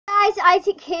guys,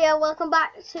 Isaac here. Welcome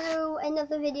back to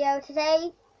another video.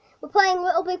 Today we're playing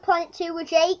Littlebigplanet2 with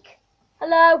Jake.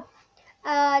 Hello.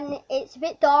 And it's a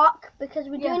bit dark because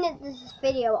we're doing this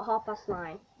video at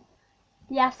 9:30.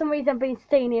 Yeah, for some reason I've been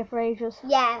staying here for ages.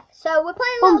 Yeah, so we're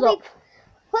playing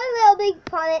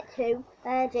Littlebigplanet2.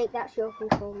 Jake, that's your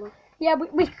controller. Yeah,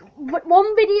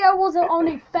 one video wasn't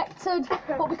unaffected,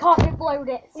 but we can't upload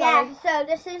it. Sorry. Yeah, so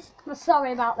this is. I'm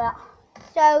sorry about that.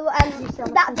 So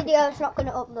that video is not going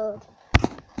to upload.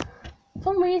 For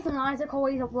some reason Isaac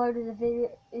always uploaded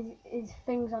his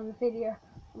things on the video.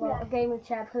 Well, a gaming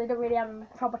chair, because they don't really have a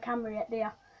proper camera yet, do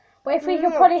you? But if we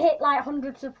could probably hit like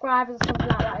 100 subscribers or something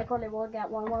like that, you probably will get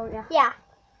one, won't you? Yeah.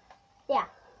 Yeah.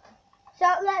 So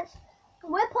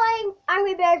we're playing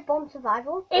Angry Birds Bomb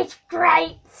Survival. It's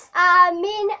great!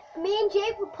 Me and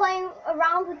Jake were playing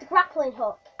around with the grappling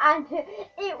hook, and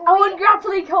I want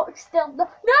grappling hook still. No,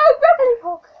 grappling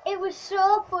hook! It was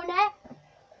so funny.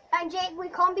 And Jake, we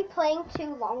can't be playing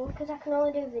too long because I can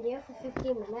only do a video for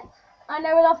 15 minutes. I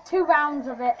know, we'll have 2 rounds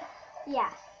of it. Yeah.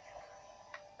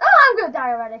 Oh, I'm gonna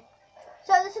die already.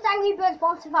 So this is Angry Birds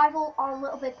Bomb Survival on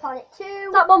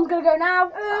Littlebigplanet2. That bomb's gonna go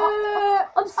now.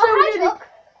 I'm so Chuck.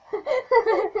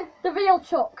 The real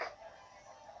Chuck.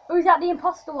 Or is that the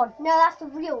imposter one? No, that's the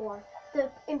real one.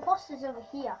 The imposter's over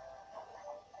here.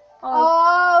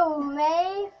 Oh,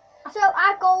 me. So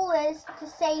our goal is to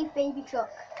save Baby Chuck.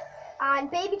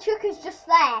 And Baby Chuck is just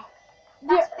there.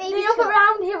 That's the other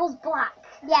round here was black.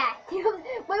 Yeah. When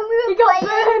we were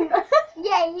playing, burnt.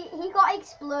 Yeah, he got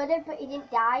exploded, but he didn't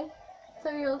die.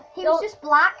 So he was just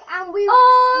black, and we were.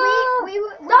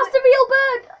 That's the real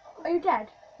bird. Are you dead?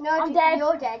 No, I'm dead.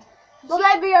 You're dead. Well,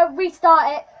 let me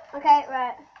restart it. Okay,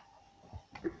 right.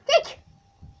 Jake,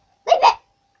 leave it.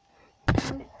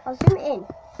 I'll zoom it in.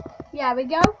 Yeah, we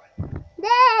go.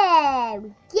 There we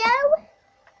go.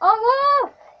 Oh, whoa!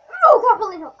 Oh,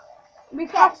 grappling hook. We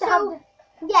have to have.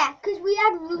 Yeah, because we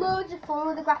had loads of fun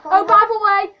with the grappling hook. Oh, by the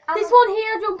way, this one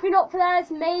here jumping up there is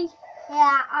me.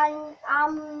 Yeah, and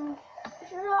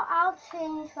I'll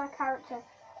change my character.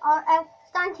 I'll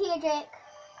stand here, Jake.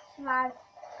 Survive.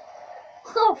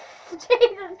 Oh,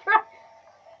 Jesus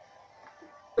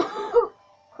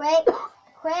Christ!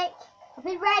 Quick! I've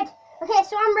been red. Okay,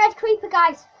 so I'm Red Creeper,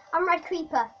 guys. I'm Red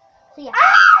Creeper. So yeah.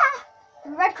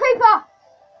 I'm Red Creeper.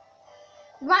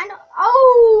 You might not.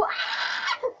 Oh!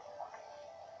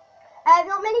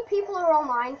 Not many people are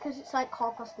online because it's like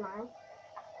 9:30.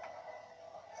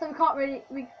 So we can't really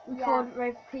record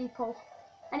with people.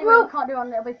 Anyway, we can't do it on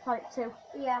Littlebigplanet2.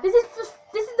 Yeah. This is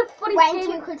the funniest game.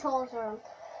 When 2 controls are on.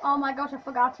 Oh my gosh, I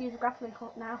forgot to use a grappling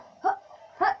hook now.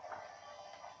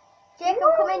 Jake,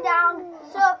 I'm coming down.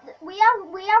 So we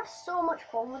have so much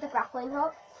fun with the grappling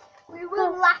hook. We were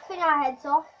laughing our heads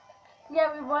off.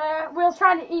 Yeah, we were. We were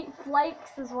trying to eat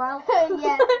flakes as well.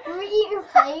 Yeah, we were eating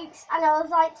flakes, and I was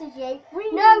like to Jake,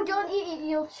 "No, don't eat it,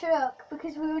 you'll choke,"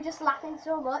 because we were just laughing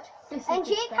so much. And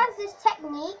Jake has this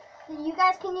technique that you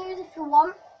guys can use if you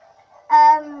want.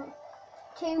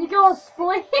 You go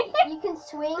swing. You can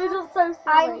swing. This is so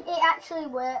silly. And it actually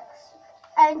works.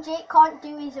 And Jake can't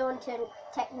do his own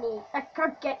technique. I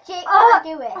can't get. Jake can't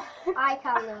do it. I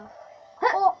can though.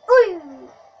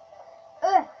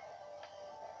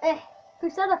 Who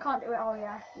said I can't do it? Oh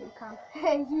yeah, you can.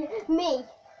 Me.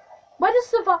 Where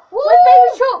does Where's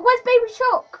Baby Chuck? Where's Baby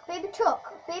Chuck? Baby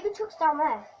Chuck. Baby Chuck's down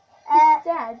there. He's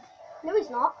dead. No, he's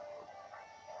not.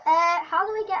 How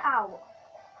do we get out?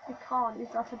 We can't.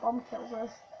 It's after bomb kills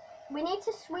us. We need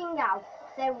to swing out.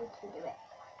 Then we can do it.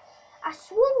 I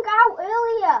swung out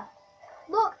earlier.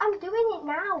 Look, I'm doing it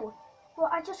now.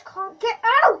 But I just can't get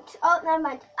out. Oh, never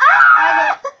mind.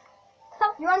 Ah!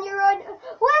 You're on your own.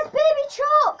 Where's Baby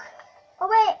Chuck? Oh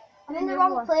wait, I'm in the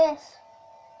wrong place.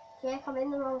 Jake, I'm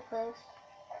in the wrong place.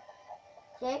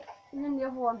 Jake, you're in the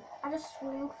other one. I just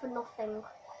swung for nothing.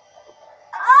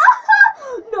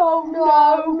 No,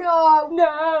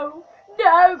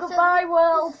 goodbye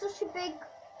world. It's such a big...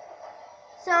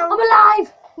 So, I'm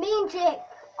alive! Me and Jake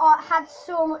had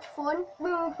so much fun.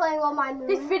 We were playing on my moon.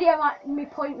 This video might be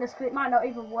pointless because it might not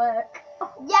even work.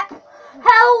 Yep.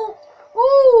 Help!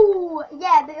 Ooh!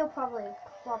 Yeah, but it'll probably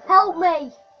help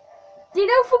me! Do you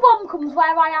know if a bomb comes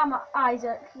where I am,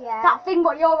 Isaac? Yeah. That thing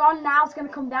what you're on now is going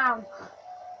to come down.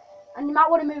 And you might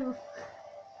want to move.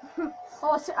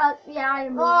 Yeah, I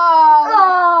am moving.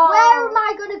 Oh. Where am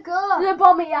I going to go? There's a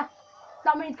bomb here.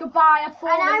 That means goodbye, I've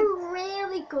fallen. And I'm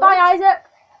really good. Bye, Isaac.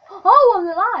 Oh, I'm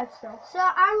alive still. So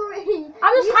I'm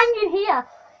just hanging here.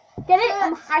 Get it?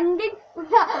 I'm hanging.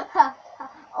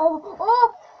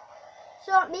 Oh.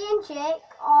 So me and Jake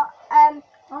are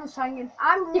I'm just hanging.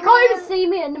 I'm You can't even see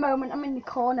me in the moment. I'm in the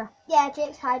corner. Yeah,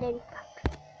 Jake's hiding.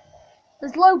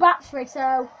 There's low battery,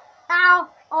 so Ow!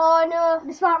 Oh no!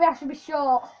 this might have to be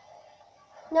short.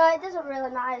 No, it doesn't really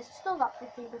matter. It's still got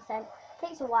 15%.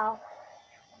 Takes a while.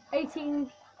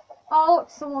 18. Oh, look,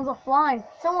 someone's offline.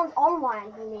 Someone's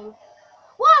online, you mean?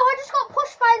 Wow! I just got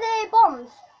pushed by the bombs.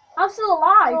 I'm still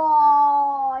alive.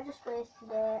 Oh, I just wasted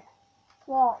it.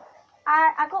 What?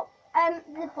 I got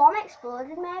the bomb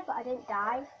exploded me, but I didn't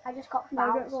die. I just got No,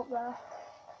 bounced. don't go up there.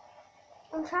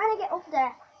 I'm trying to get up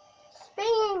there.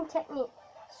 Spinning technique.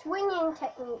 Swinging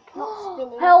technique, not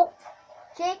spinning. Help!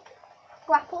 Jake,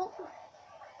 grapple.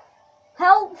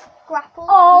 Help! Grapple.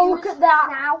 Oh, Use look at that.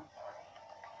 Now.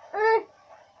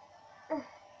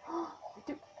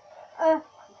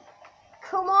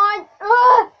 Come on.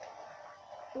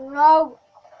 No.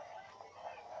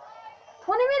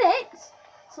 20 minutes?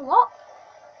 That's a lot.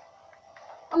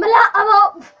 I'm alive. I'm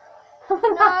up. I'm No.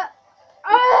 alive.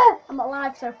 I'm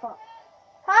alive so far.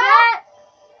 Huh?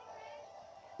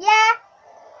 Yeah.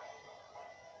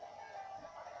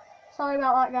 Sorry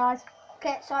about that, guys.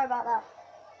 Okay, sorry about that.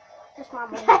 Just my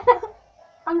mum.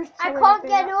 I'm just. I chilling can't up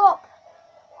get here. up.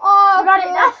 Oh, You got it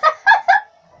God. now.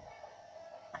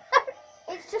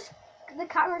 It's just the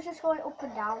camera's just going up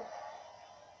and down.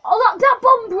 Oh, that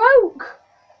bomb broke.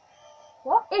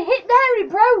 What? It hit there and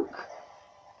it broke.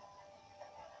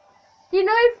 Do you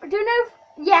know if?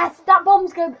 Yes, that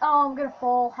bomb's gonna. Oh, I'm gonna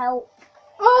fall. Help.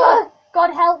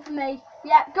 God help me.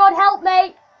 Yeah, God help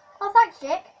me. Oh, thanks,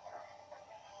 Jake.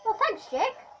 Oh, thanks,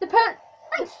 Jake.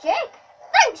 Thanks, Jake.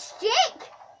 Thanks, Jake.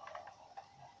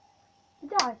 You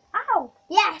died. Ow.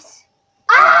 Yes.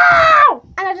 Ow!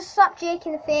 And I just slapped Jake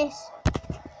in the face.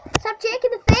 Slapped Jake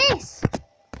in the face.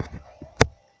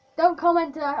 Don't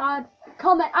comment.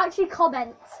 Comment. Actually,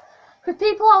 comments. Because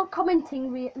people aren't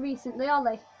commenting recently, are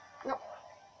they? No.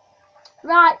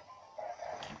 Right.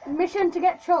 Mission to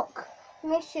get Chuck.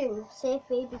 Mission, save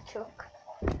baby Chuck.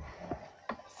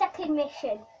 Second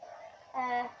mission.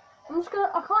 I'm just gonna.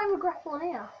 I can't even grapple on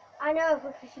here. I know.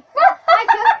 Hi,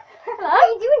 Chuck. Hello. What are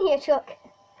you doing here, Chuck?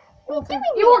 What are you doing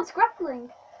You here? want grappling?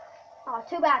 Oh,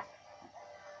 too bad.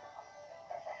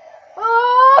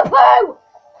 Oh, poo!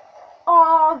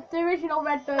 Oh, the original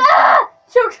red bird. Ah!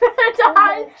 Chuck's gonna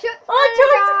die. Chuck's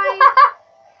Oh,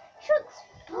 Chuck's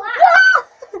flat.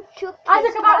 Chuck's. Chuck Isaac,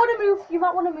 is I might flat. want to move. You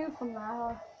might want to move from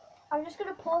there. I'm just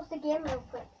gonna pause the game real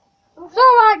quick. It's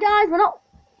alright, guys. We're not.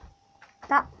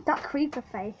 That creeper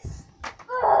face.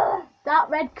 That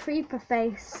red creeper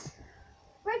face.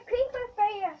 Red creeper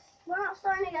face. We're not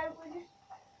starting again. We're just.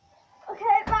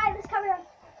 Okay, right. Let's carry on.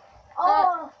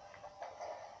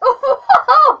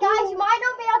 Oh, guys, you might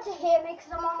not be able to hear me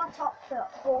because I'm on my top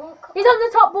bunk. He's on the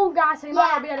top bunk, guys, so you might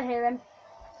Yeah. not be able to hear him.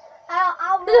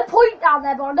 I'll There's a point down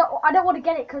there, but I don't want to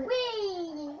get it because.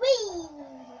 Wee!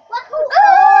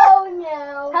 Oh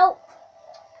no! Help!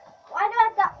 Why do I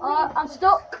have that? I'm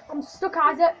stuck. I'm stuck,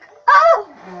 Isaac. Oh!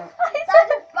 That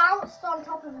just bounced on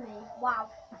top of me. Wow.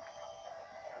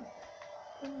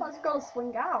 Let's go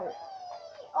swing out.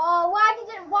 Oh, why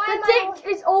did it? Why am The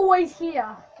ditch is always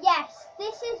here. Yes,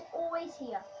 this is always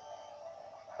here.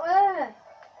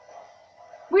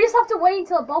 We just have to wait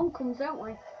until a bomb comes, don't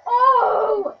we?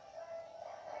 Oh!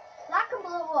 That can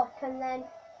blow up and then.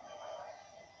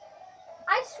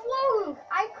 I swung.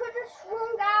 I could have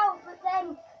swung out, but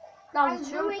then That I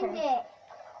was ruined joking. it.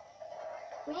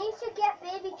 We need to get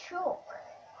baby Chuck.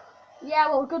 Yeah,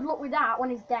 well, good luck with that when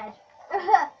he's dead.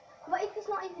 What if he's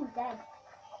not even dead?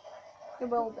 He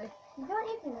will be. You don't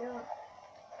even know.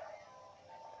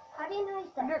 How do you know he's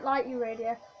I dead? don't like you,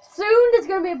 radio. Soon there's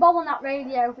going to be a bomb on that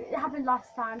radio. It happened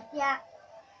last time. Yeah.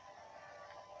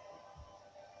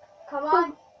 Come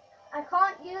on. I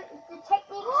can't use the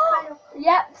technique's kind of.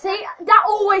 Yep, see, that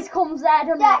always comes there,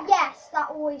 doesn't Yeah, it? yes, that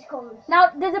always comes. Now,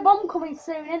 there's a bomb coming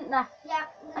soon, isn't there? Yeah.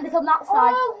 And it's on that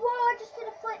side. Oh, whoa, I just did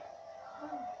a flip.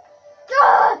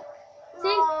 God! See,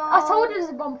 I told you there's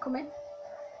a bomb coming.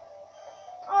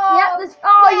 Oh, Yep, there's.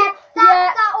 Oh, yeah.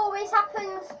 That always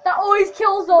happens. That always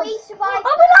kills us. We survive. I'm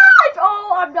alive!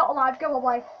 Oh, I'm not alive. Go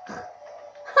away. I'm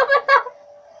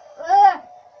alive.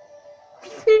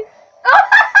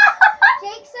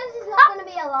 Jake says he's not going to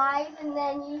be alive, and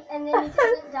then he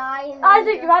doesn't die. And then I he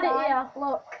think you does had it die. here.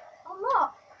 Look. I'm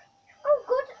not. Oh,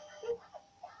 good.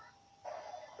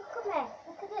 Look at me.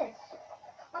 Look at this.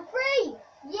 I'm free.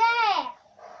 Yeah.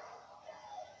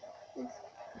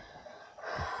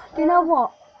 Do you know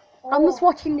what? I'm Oh. just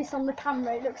watching this on the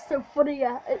camera. It looks so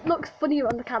funnier. It looks funnier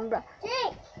on the camera.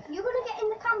 Jake, you're going to get in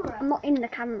the camera. I'm not in the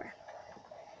camera.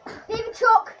 Baby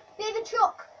Chuck. Baby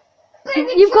Chuck.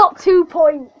 Baby You've Chuck. got 2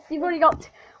 points. You've only got.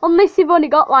 On this, you've only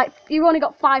got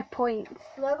 5 points.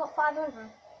 No, I got 500.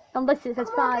 On this, it says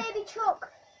Come on, 5. Baby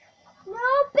Chuck. No,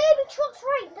 Baby Chuck's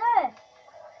right there.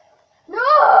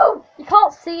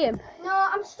 see him. No,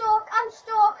 I'm stuck. I'm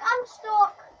stuck. I'm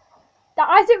stuck. That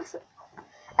Isaac's.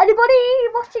 Anybody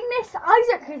watching this?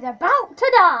 Isaac is about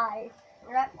to die.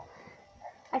 Yep.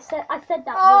 I said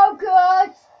that. Oh,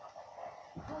 good.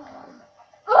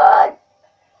 Good.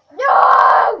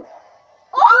 No.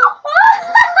 Oh.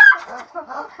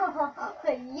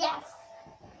 Yes.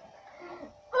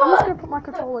 I'm just gonna put my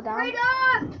controller down.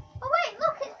 Freedom. Oh wait,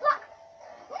 look, it's black.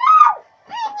 No,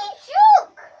 Piggy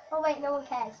shook. Oh wait, no one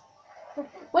cares.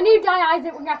 When you die,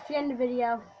 Isaac, we're gonna have to end the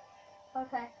video.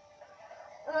 Okay.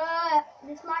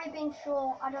 This might have been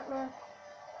short. I don't know.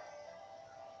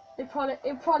 It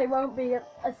probably won't be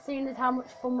as soon as how much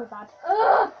fun we've had.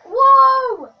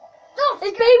 Whoa!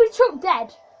 Is Baby Chuck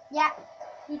dead? Yeah,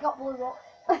 he got blew up.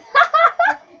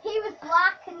 He was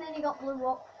black and then he got blew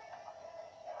up.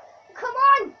 Come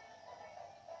on!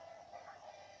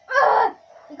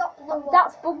 He got blew up.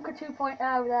 That's Bunker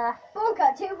 2.0 there.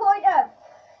 Bunker 2.0.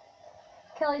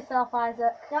 Kill yourself,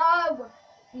 Isaac. No.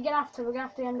 We're gonna have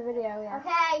to end the video, yeah.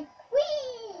 Okay.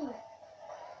 Whee!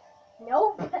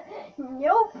 Nope.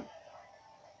 Nope.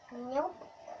 Nope.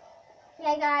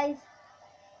 Yeah, guys.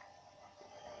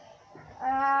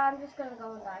 I'm just gonna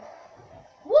go and die.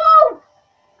 Whoa!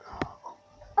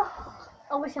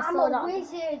 I wish I I'm saw a that.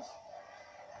 wizard.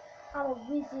 I'm a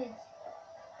wizard.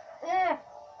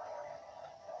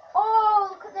 Oh,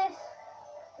 look at this.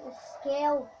 The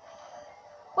skill.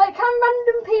 Wait, can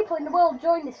random people in the world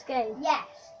join this game?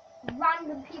 Yes.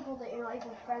 Random people that you're not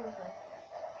even friends with.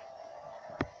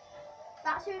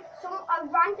 That's who. A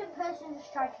random person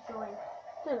just tried to join.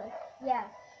 Really? Yeah.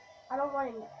 I don't want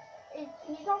him.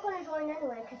 He's not going to join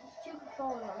anyway because it's too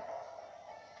controlling him.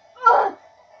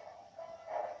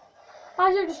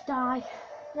 Isaac, just die.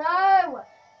 No.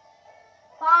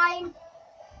 Fine.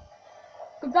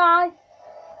 Goodbye.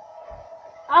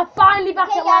 I'm finally back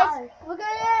Okay, alive. guys. We're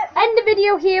gonna End the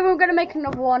video here. We're gonna make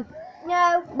another one.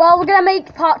 No. Well, we're gonna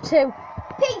make part 2.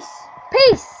 Peace.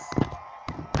 Peace.